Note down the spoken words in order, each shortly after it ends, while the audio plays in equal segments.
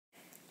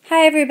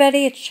Hi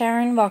everybody, it's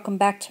Sharon. Welcome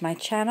back to my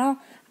channel.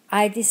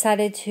 I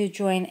decided to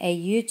join a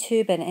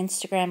YouTube and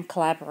Instagram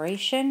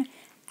collaboration,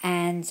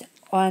 and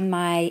on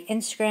my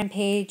Instagram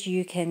page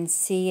you can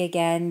see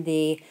again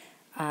the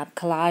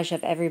collage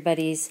of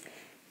everybody's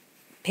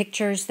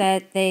pictures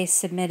that they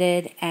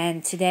submitted,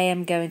 and today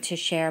I'm going to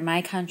share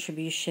my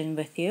contribution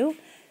with you.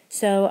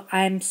 So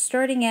I'm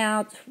starting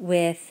out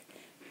with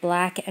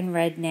black and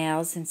red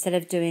nails. Instead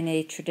of doing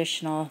a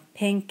traditional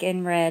pink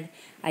and red,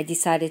 I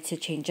decided to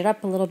change it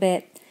up a little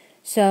bit.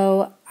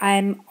 So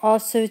I'm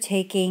also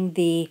taking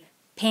the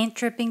paint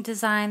dripping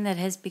design that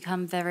has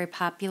become very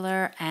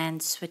popular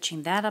and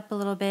switching that up a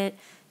little bit.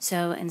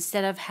 So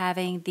instead of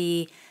having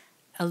the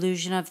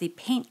illusion of the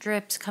paint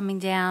drips coming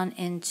down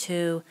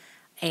into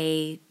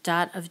a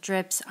dot of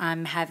drips,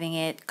 I'm having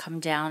it come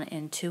down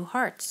into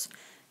hearts.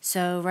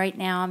 So right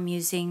now I'm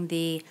using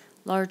the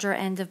larger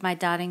end of my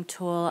dotting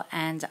tool,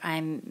 and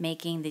I'm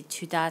making the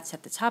two dots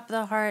at the top of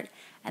the heart,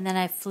 and then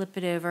I flip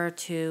it over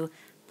to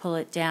pull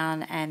it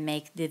down and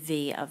make the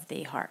V of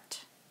the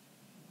heart.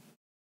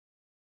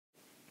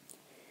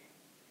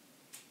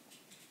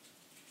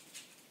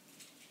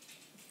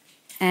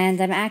 And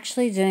I'm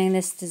actually doing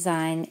this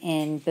design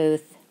in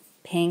both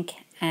pink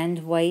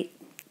and white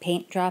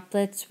paint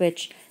droplets,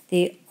 which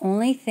the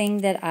only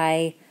thing that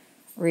I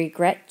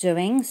regret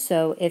doing,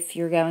 so if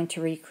you're going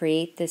to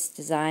recreate this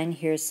design,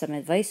 here's some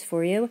advice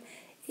for you,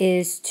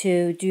 is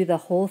to do the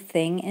whole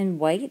thing in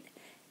white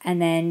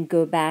and then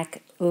go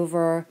back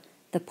over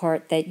the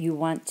part that you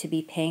want to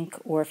be pink,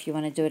 or if you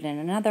want to do it in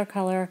another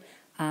color,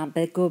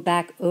 but go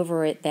back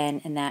over it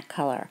then in that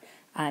color.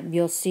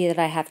 You'll see that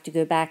I have to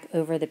go back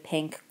over the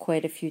pink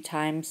quite a few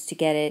times to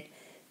get it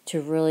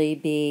to really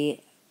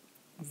be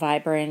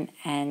vibrant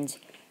and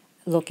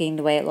looking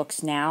the way it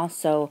looks now.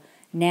 So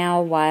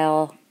now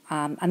while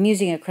I'm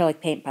using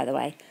acrylic paint, by the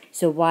way,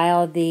 so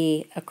while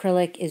the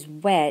acrylic is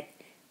wet,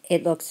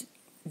 it looks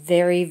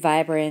very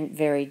vibrant,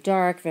 very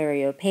dark,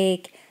 very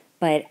opaque,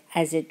 but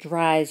as it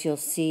dries, you'll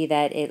see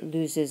that it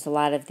loses a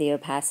lot of the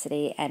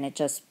opacity and it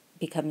just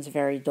becomes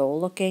very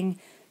dull looking.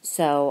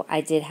 So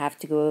I did have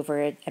to go over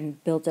it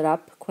and build it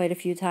up quite a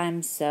few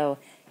times. So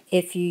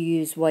if you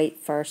use white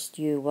first,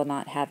 you will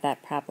not have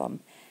that problem.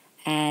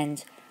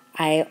 And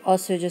I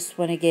also just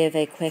want to give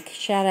a quick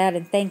shout out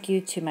and thank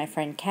you to my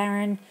friend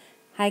Karen.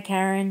 Hi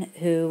Karen,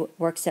 who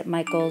works at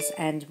Michael's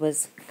and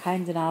was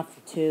kind enough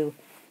to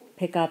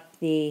pick up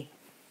the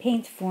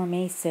paint for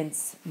me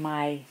since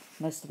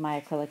most of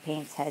my acrylic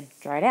paints had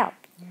dried out.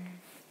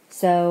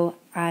 So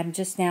I'm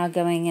just now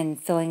going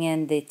and filling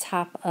in the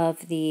top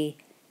of the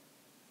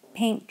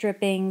paint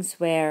drippings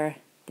where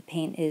the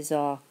paint is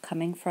all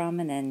coming from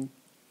and then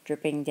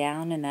dripping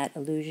down in that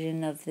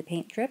illusion of the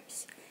paint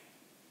drips.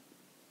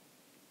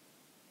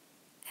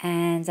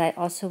 And I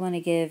also want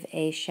to give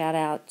a shout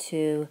out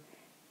to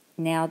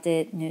Nailed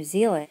It New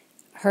Zealand.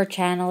 Her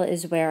channel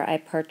is where I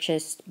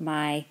purchased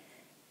my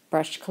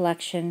brush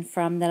collection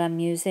from that I'm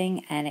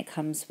using, and it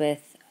comes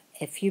with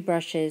a few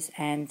brushes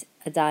and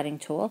a dotting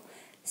tool.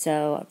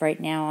 So right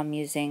now I'm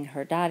using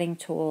her dotting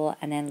tool,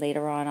 and then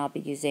later on I'll be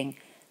using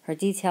her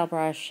detail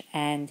brush,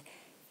 and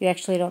you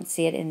actually don't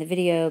see it in the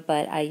video,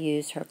 but I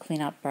use her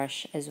cleanup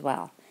brush as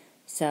well.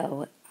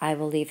 So I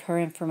will leave her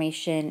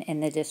information in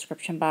the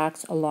description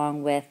box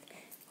along with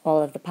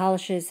all of the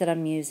polishes that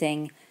I'm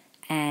using,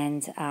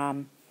 and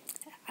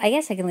I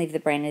guess I can leave the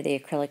brand of the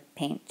acrylic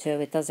paint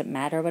too. It doesn't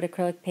matter what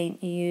acrylic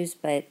paint you use,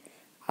 but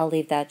I'll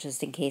leave that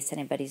just in case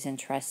anybody's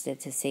interested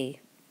to see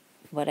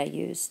what I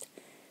used.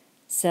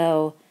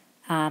 So,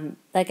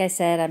 like I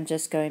said, I'm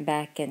just going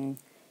back and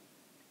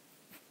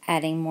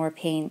adding more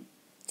paint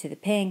to the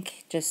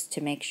pink just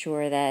to make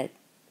sure that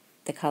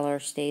the color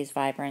stays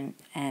vibrant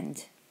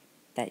and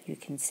that you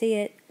can see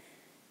it.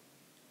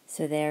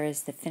 So there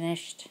is the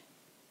finished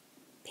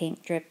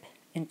paint drip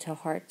into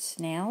hearts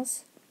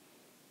nails.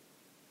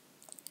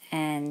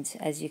 And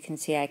as you can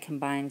see, I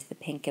combined the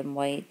pink and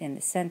white in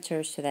the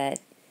center so that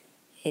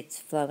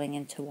it's flowing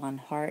into one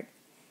heart.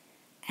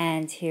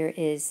 And here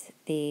is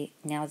the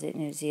Nailed It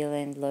New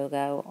Zealand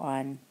logo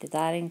on the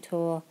dotting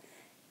tool.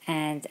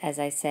 And as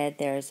I said,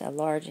 there's a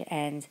large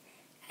end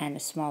and a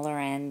smaller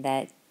end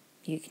that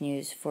you can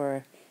use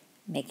for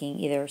making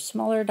either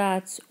smaller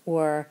dots,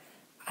 or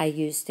I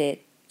used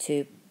it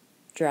to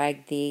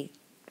drag the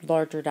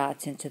larger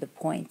dots into the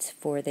points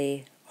for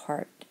the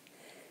heart.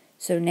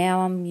 So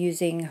now I'm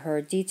using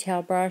her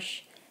detail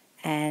brush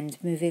and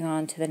moving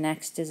on to the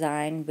next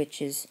design,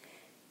 which is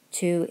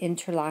two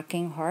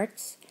interlocking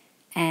hearts.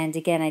 And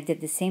again, I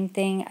did the same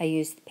thing. I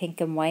used pink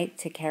and white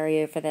to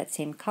carry over that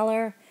same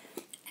color.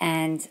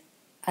 And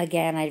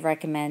again, I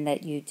recommend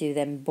that you do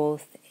them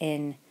both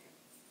in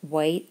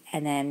white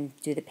and then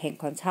do the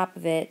pink on top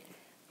of it.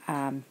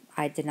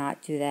 I did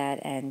not do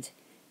that, and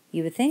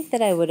you would think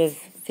that I would have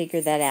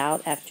figured that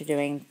out after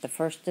doing the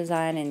first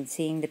design and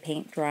seeing the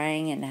paint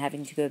drying and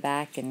having to go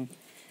back and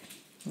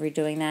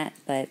redoing that,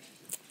 but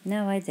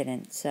no, I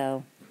didn't.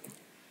 So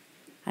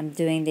I'm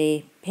doing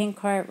the pink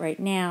heart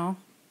right now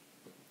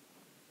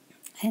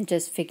and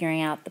just figuring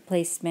out the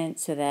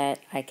placement so that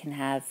I can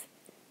have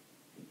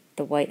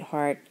the white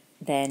heart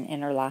then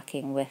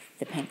interlocking with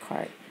the pink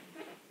heart.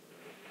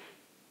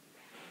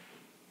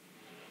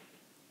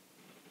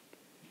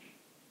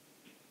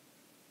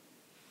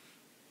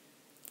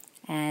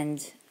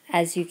 And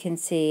as you can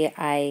see,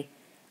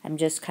 I'm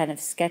just kind of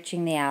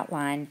sketching the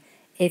outline.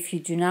 If you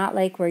do not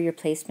like where your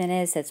placement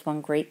is, that's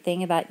one great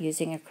thing about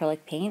using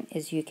acrylic paint,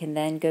 is you can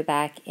then go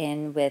back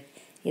in with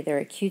either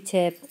a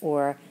Q-tip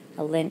or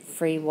a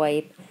lint-free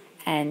wipe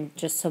and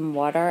just some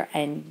water,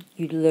 and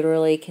you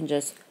literally can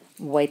just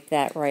wipe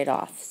that right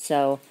off.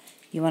 So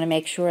you want to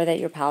make sure that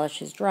your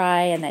polish is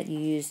dry and that you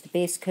use the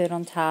base coat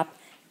on top,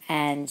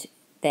 and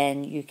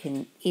then you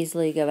can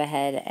easily go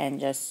ahead and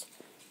just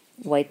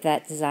wipe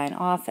that design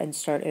off and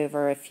start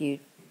over if you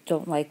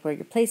don't like where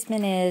your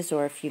placement is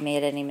or if you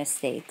made any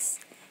mistakes.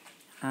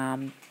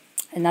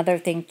 Another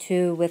thing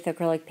too with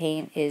acrylic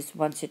paint is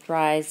once it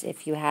dries,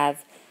 if you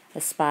have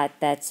a spot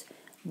that's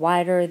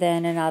wider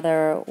than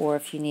another, or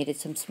if you needed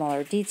some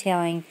smaller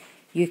detailing,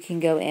 you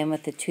can go in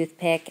with a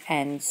toothpick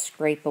and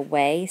scrape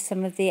away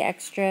some of the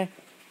extra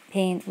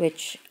paint,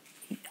 which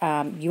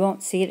you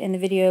won't see it in the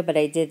video, but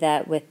I did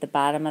that with the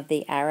bottom of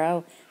the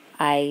arrow.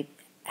 I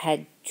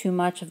had too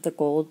much of the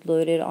gold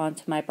loaded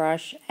onto my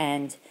brush,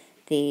 and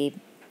the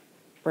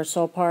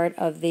bristle part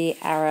of the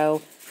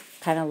arrow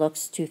kind of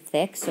looks too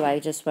thick, so I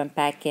just went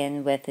back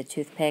in with a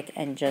toothpick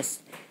and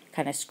just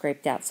kind of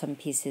scraped out some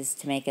pieces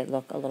to make it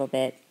look a little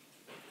bit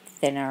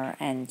thinner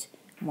and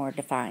more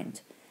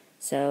defined.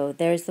 So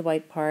there's the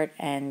white part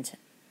and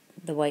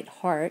the white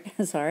heart,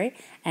 sorry,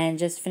 and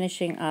just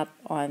finishing up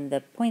on the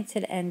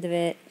pointed end of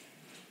it,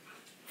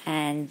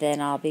 and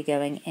then I'll be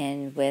going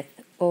in with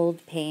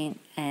gold paint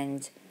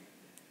and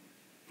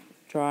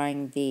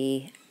drawing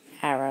the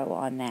arrow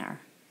on there.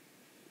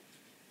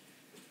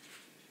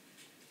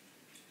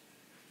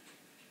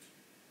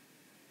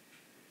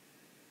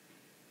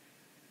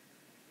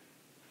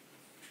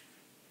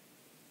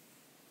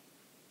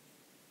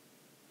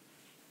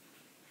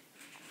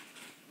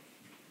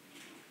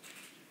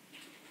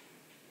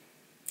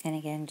 And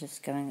again,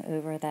 just going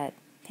over that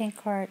pink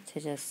heart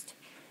to just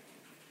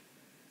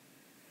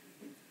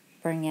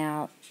bring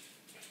out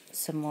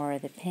some more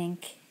of the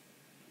pink.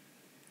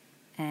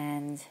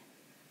 And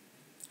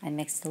I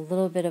mixed a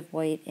little bit of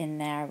white in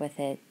there with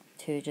it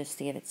too, just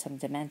to give it some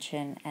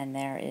dimension. And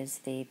there is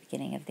the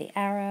beginning of the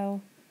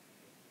arrow.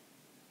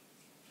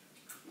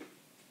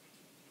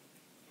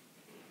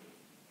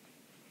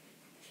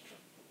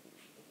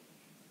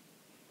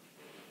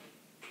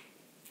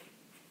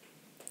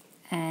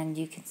 And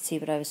you can see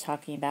what I was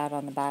talking about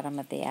on the bottom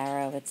of the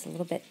arrow. It's a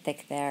little bit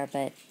thick there,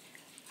 but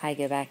I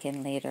go back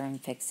in later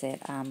and fix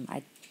it.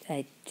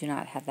 I do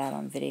not have that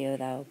on video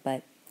though,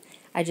 but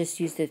I just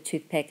used a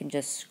toothpick and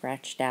just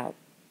scratched out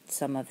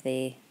some of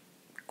the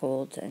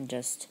gold and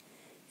just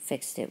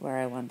fixed it where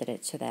I wanted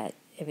it so that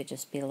it would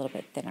just be a little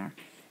bit thinner.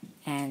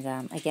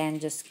 And again,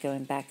 just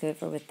going back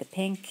over with the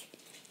pink,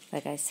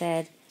 like I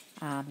said.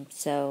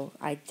 So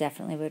I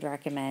definitely would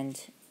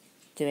recommend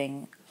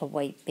doing a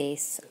white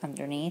base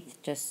underneath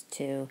just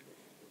to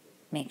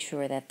make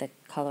sure that the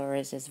color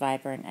is as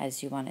vibrant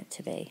as you want it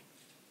to be.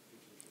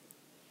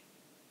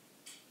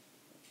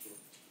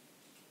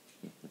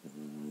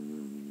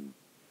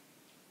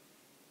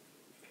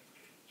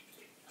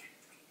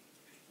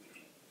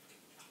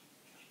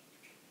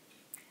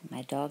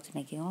 My dog's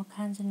making all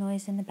kinds of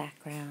noise in the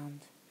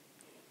background,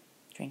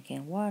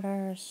 drinking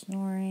water,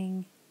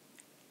 snoring.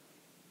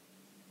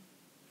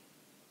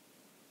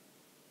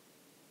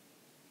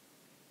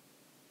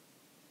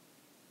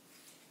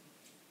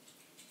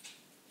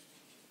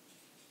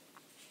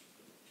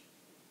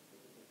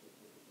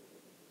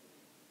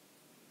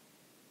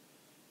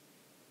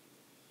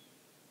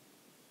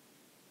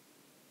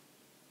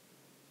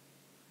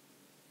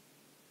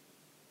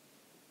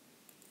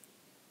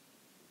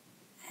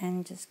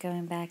 And just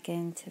going back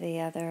into the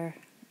other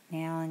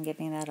nail and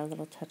giving that a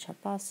little touch up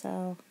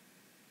also.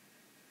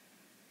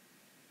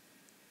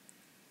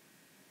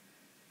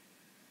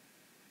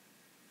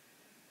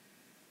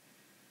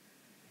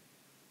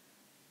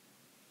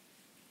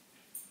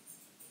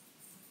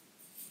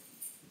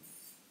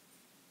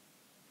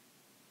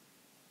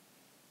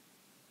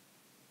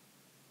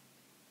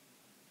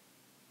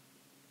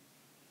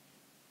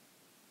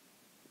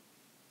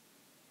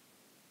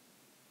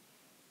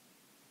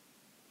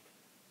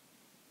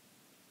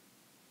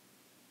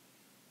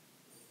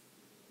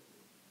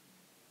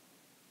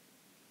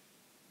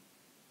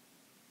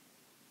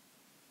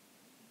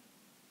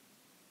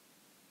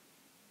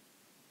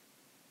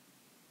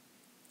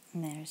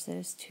 And there's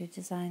those two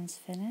designs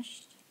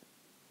finished.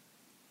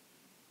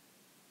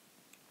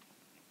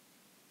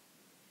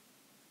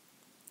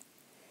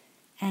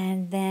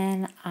 And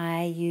then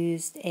I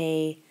used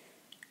a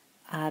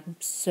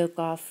soak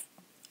off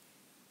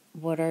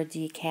water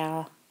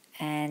decal,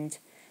 and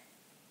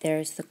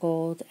there's the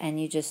gold,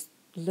 and you just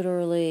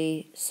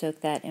literally soak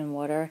that in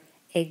water.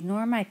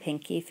 Ignore my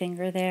pinky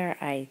finger there.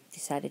 I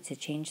decided to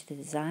change the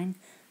design.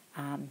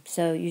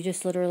 So you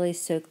just literally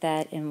soak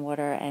that in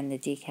water and the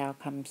decal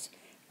comes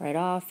right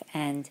off.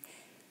 And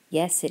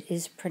yes, it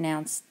is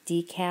pronounced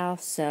decal,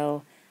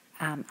 so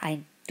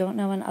I don't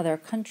know in other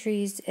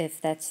countries if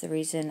that's the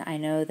reason. I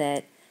know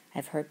that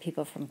I've heard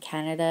people from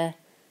Canada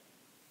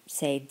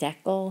say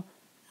decal,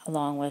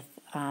 along with,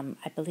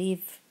 I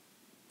believe,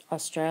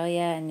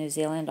 Australia and New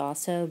Zealand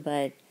also,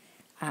 but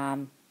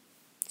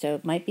so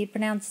it might be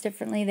pronounced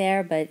differently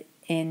there, but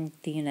in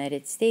the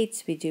United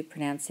States, we do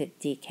pronounce it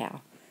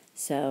decal.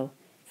 So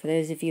for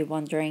those of you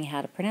wondering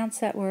how to pronounce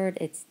that word,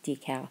 it's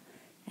decal.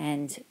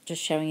 And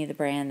just showing you the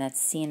brand,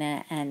 that's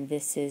Sina, and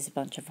this is a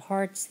bunch of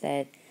hearts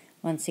that,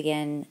 once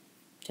again,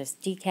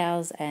 just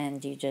decals,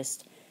 and you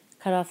just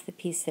cut off the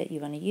piece that you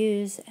want to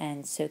use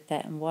and soak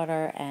that in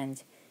water,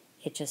 and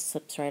it just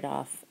slips right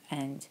off,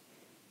 and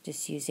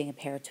just using a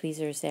pair of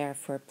tweezers there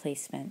for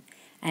placement.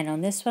 And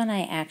on this one,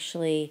 I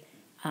actually,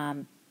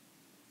 to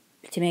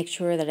make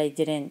sure that I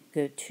didn't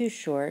go too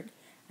short,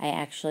 I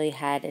actually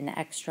had an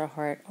extra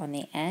heart on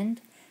the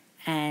end,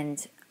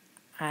 and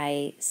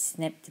I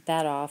snipped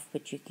that off,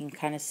 which you can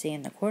kind of see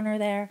in the corner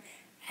there,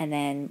 and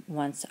then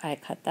once I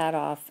cut that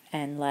off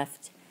and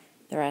left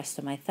the rest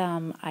of my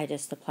thumb, I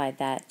just applied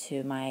that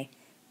to my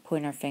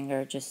pointer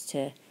finger just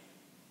to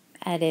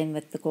add in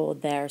with the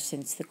gold there,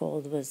 since the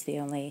gold was the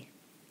only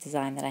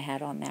design that I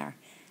had on there.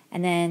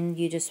 And then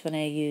you just want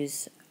to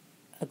use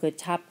a good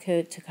top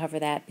coat to cover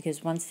that,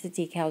 because once the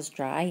decals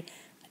dry,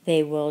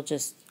 they will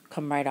just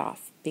come right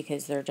off,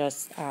 because they're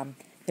just,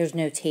 there's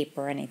no tape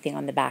or anything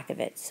on the back of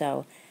it.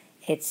 So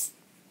it's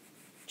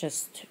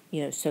just,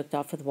 soaked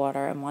off with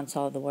water, and once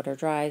all the water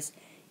dries,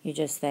 you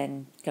just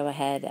then go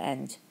ahead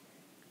and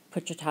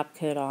put your top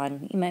coat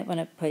on. You might want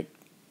to put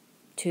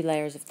 2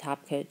 layers of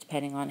top coat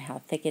depending on how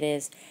thick it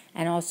is.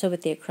 And also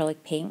with the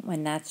acrylic paint,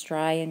 when that's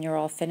dry and you're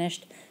all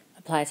finished,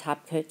 apply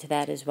top coat to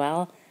that as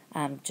well,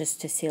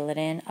 just to seal it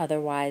in.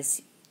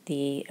 Otherwise,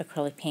 the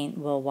acrylic paint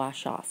will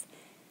wash off.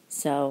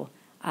 So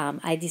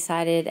I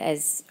decided,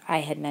 as I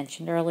had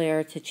mentioned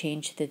earlier, to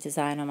change the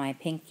design on my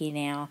pinky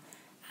nail.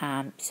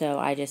 So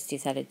I just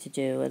decided to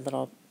do a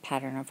little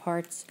pattern of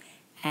hearts,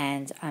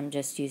 and I'm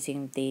just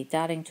using the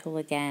dotting tool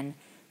again,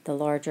 the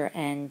larger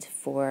end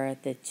for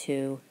the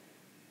 2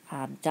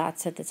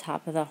 dots at the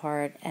top of the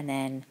heart, and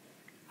then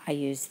I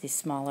use the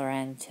smaller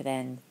end to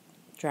then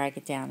drag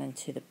it down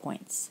into the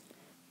points.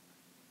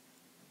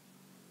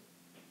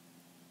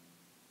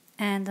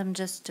 And I'm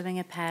just doing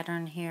a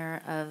pattern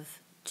here of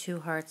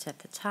 2 hearts at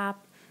the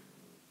top,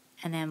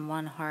 and then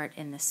 1 heart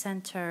in the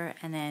center,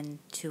 and then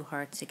 2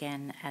 hearts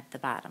again at the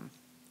bottom.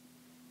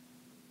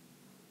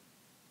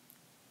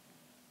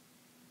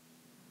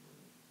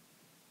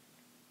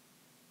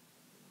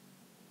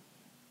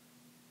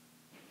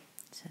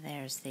 So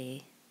there's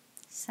the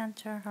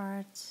center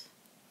hearts.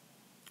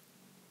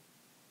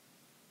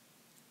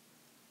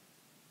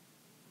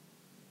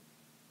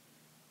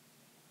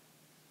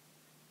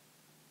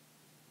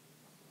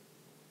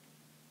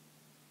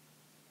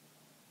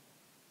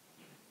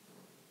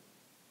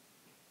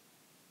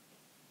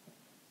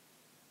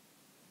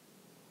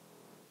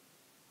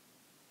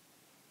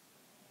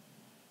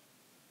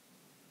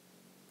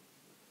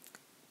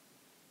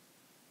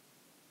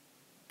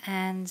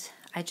 And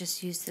I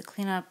just used the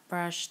cleanup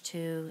brush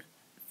to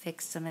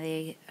fix some of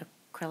the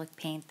acrylic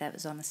paint that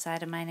was on the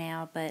side of my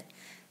nail, but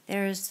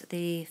there's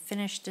the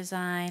finished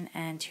design,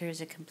 and here's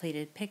a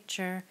completed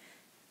picture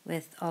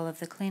with all of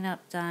the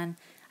cleanup done.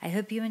 I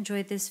hope you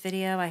enjoyed this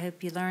video. I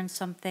hope you learned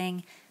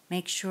something.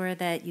 Make sure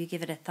that you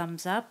give it a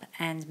thumbs up,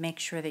 and make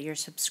sure that you're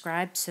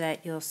subscribed so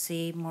that you'll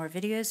see more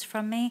videos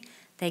from me.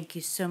 Thank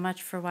you so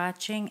much for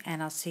watching,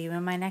 and I'll see you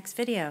in my next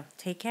video.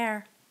 Take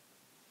care.